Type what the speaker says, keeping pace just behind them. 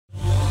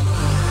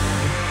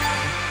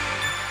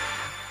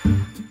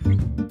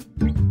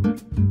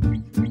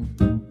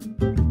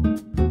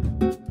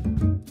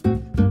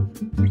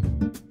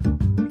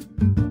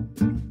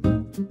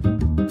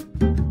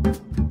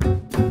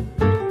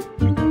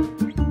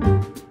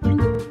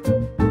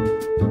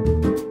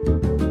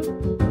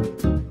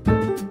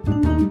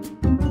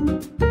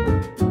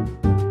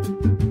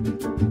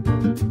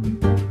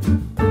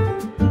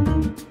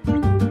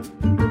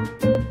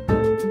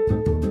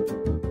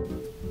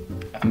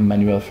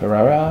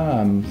Ferrara.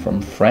 I'm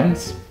from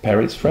France,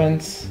 Paris,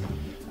 France,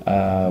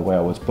 where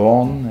I was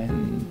born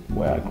and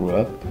where I grew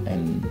up,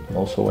 and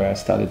also where I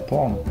started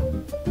porn.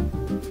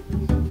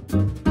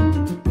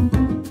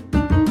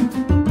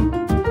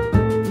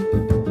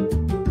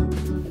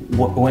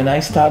 When I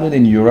started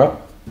in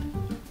Europe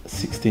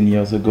 16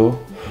 years ago,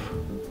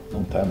 a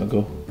long time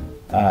ago,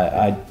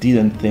 I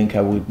didn't think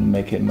I would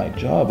make it my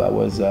job. I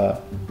was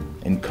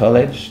in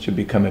college to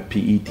become a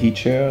PE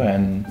teacher,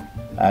 and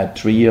I had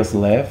 3 years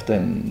left,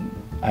 and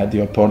I had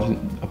the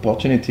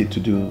opportunity to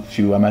do a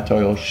few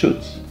amateur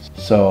shoots.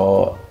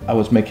 So I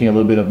was making a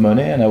little bit of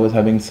money, and I was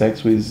having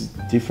sex with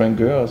different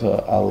girls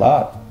a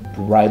lot.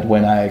 Right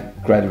when I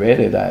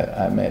graduated,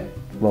 I met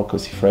Rocco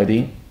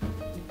Siffredi,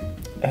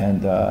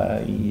 and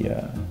he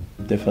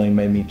definitely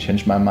made me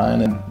change my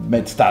mind, and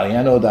met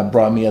Stariano that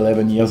brought me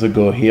 11 years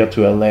ago here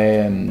to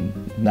LA, and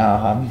now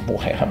I'm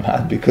where I'm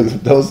at because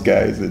of those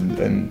guys,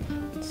 and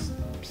it's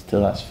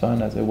still as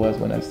fun as it was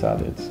when I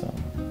started, so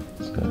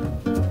it's good.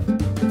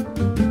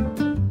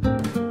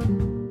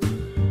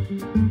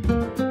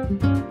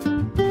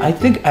 I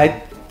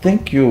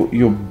think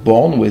you're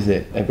born with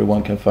it.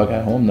 Everyone can fuck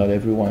at home, not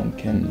everyone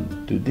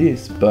can do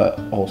this, but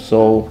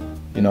also,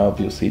 you know,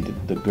 obviously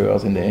the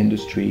girls in the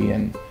industry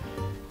and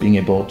being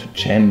able to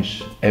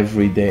change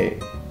every day,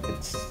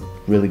 it's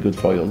really good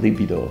for your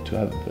libido to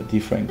have a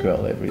different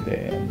girl every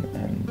day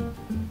and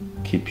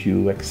keep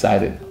you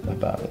excited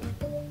about it.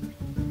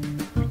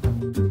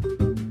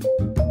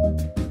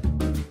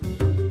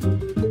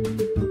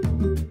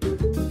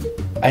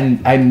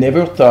 And I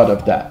never thought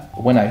of that.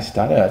 When I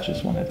started, I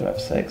just wanted to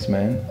have sex,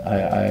 man.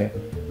 I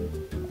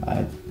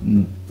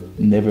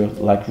never,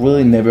 like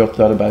really never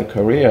thought about a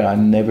career. I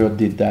never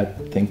did that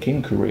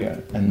thinking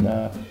career, and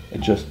it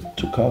just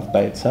took off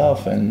by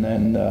itself.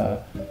 And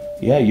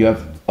yeah, you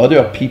have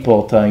other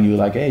people telling you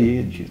like,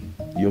 hey,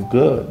 you're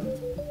good,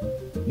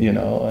 you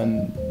know,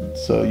 and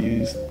so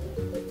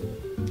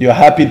you're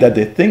happy that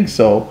they think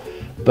so.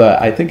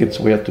 But I think it's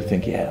weird to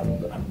think, yeah,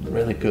 I'm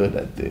really good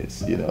at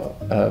this, you know.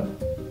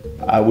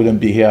 I wouldn't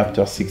be here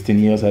after 16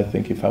 years, I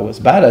think, if I was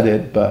bad at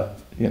it, but,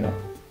 you know,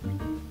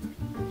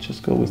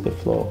 just go with the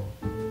flow.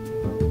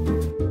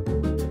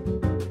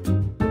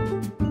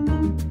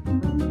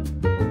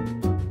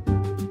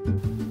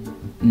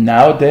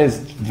 Nowadays,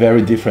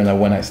 very different than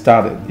when I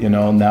started, you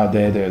know.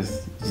 Nowadays,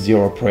 there's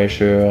zero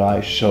pressure. I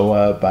show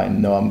up, I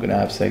know I'm gonna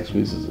have sex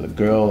with a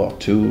girl or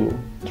 2,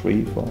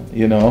 3, 4,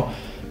 you know.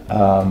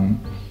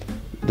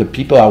 The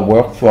people I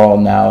work for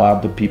now are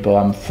the people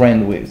I'm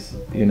friends with.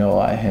 You know,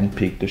 I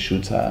handpick the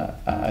shoots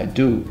I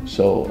do,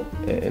 so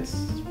it's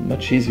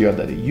much easier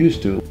than it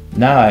used to.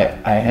 Now I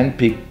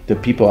handpick the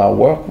people I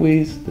work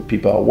with, the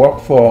people I work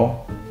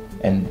for,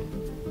 and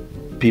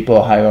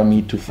people hire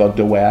me to fuck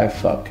the way I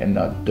fuck and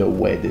not the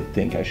way they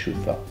think I should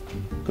fuck.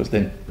 Because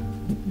then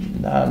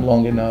now I'm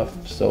long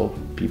enough so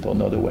people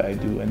know the way I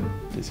do and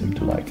they seem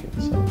to like it.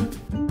 So.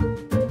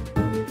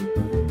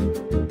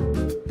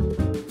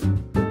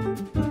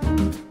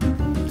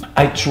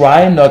 I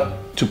try not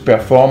to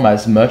perform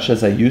as much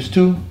as I used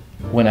to.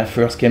 When I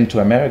first came to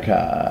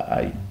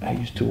America, I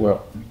used to work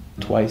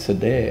twice a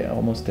day,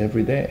 almost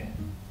every day.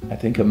 I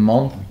think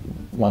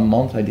one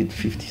month I did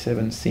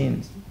 57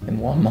 scenes in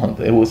 1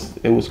 month. It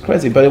was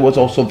crazy, but it was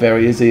also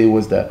very easy. It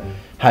was the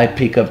high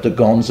peak of the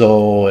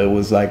gonzo. It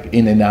was like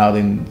in and out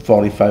in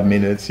 45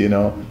 minutes, you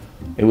know.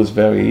 It was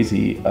very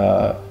easy.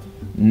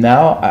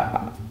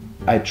 Now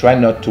I try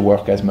not to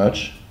work as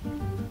much,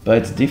 but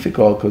it's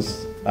difficult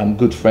because I'm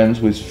good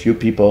friends with few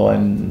people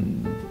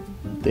and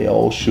they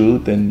all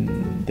shoot and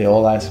they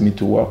all ask me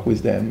to work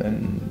with them,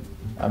 and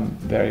I'm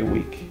very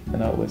weak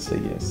and I always say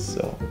yes.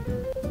 So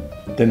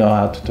they know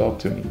how to talk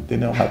to me. They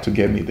know how to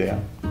get me there.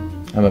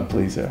 I'm a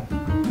pleaser,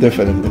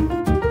 definitely.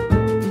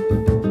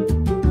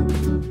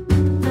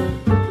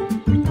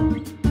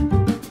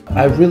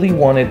 I really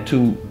wanted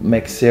to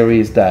make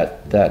series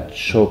that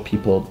show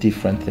people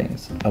different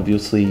things.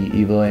 Obviously,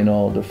 Evil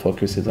Anal, the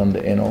focus is on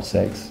the anal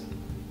sex.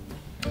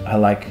 I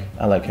like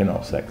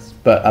anal sex,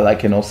 but I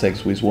like anal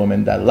sex with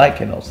women that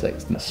like anal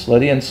sex.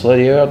 Slutty and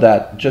Sluttier,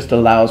 that just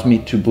allows me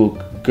to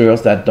book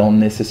girls that don't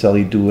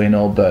necessarily do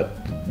anal but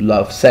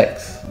love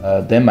sex.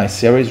 Then my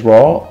series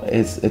Raw,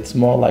 it's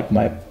more like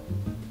my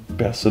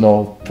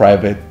personal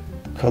private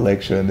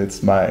collection.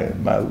 It's my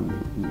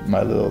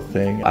little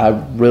thing. I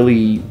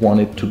really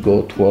wanted to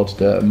go towards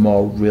the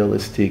more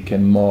realistic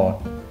and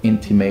more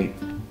intimate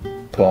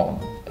porn,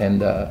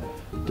 and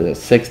the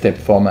sex tape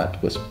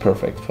format was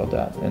perfect for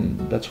that, and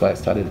that's why I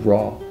started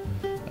Raw.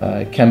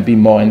 It can be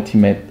more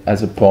intimate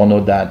as a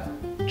porno that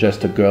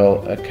just a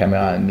girl, a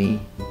camera and me,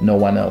 no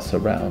one else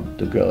around.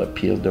 The girl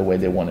appears the way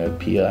they want to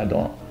appear. I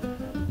don't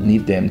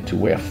need them to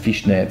wear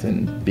fishnets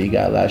and big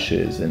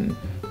eyelashes, and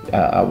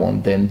I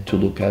want them to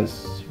look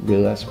as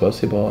real as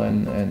possible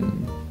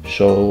and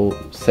show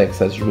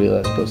sex as real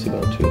as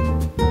possible too.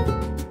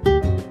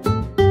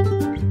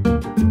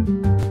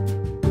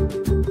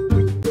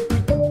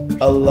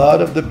 A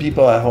lot of the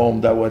people at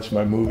home that watch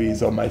my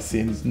movies or my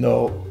scenes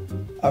know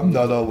I'm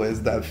not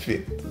always that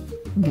fit,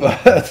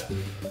 but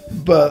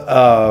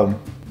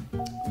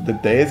the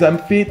days I'm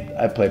fit,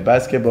 I play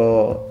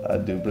basketball, I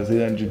do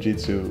Brazilian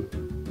Jiu-Jitsu.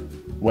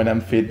 When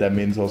I'm fit, that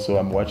means also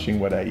I'm watching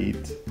what I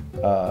eat.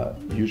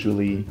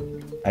 Usually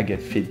I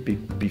get fit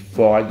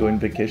before I go on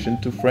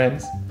vacation to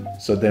France.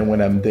 So then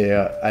when I'm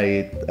there, I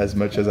eat as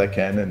much as I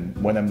can. And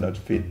when I'm not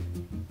fit,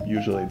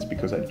 usually it's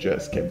because I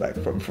just came back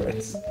from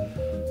France.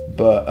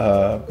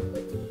 But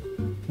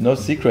no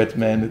secret,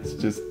 man. It's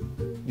just,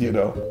 you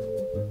know,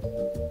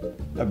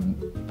 I'm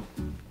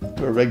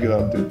a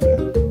regular dude,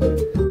 man.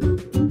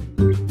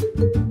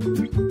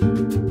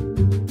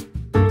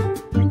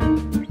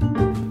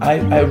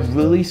 I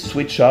really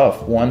switch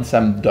off once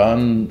I'm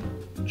done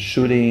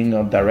shooting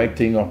or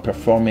directing or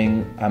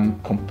performing. I'm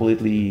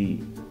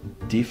completely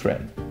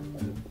different.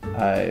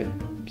 I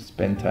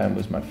spend time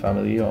with my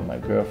family or my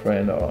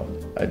girlfriend, or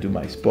I do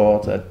my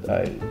sport.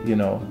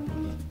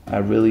 I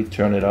really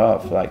turn it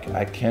off. Like,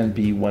 I can't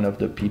be one of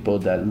the people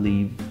that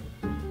live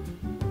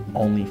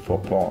only for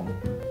porn.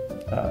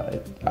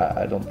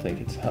 I don't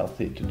think it's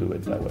healthy to do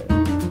it that way.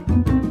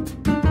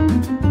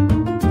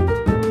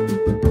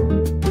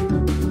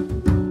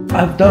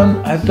 I've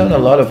done a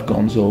lot of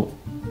gonzo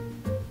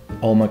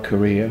all my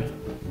career.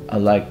 I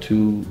like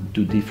to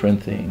do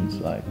different things,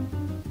 like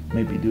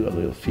maybe do a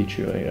little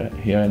feature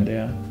here and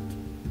there.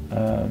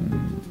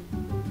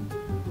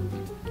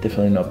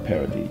 Definitely not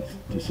parodies.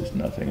 This is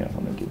nothing I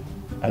want to do.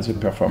 As a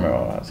performer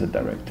or as a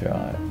director,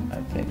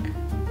 I think.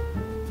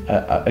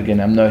 Again,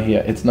 I'm not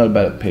here. It's not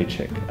about a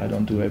paycheck. I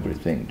don't do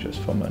everything just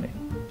for money.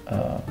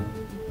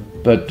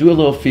 But do a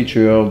little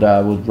feature that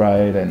I would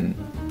write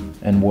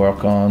and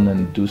work on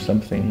and do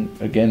something,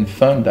 again,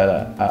 fun that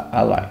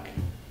I like.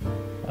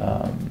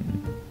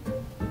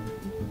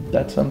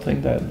 That's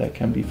something that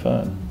can be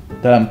fun,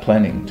 that I'm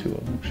planning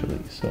to, actually.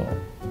 So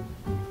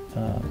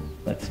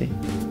let's see.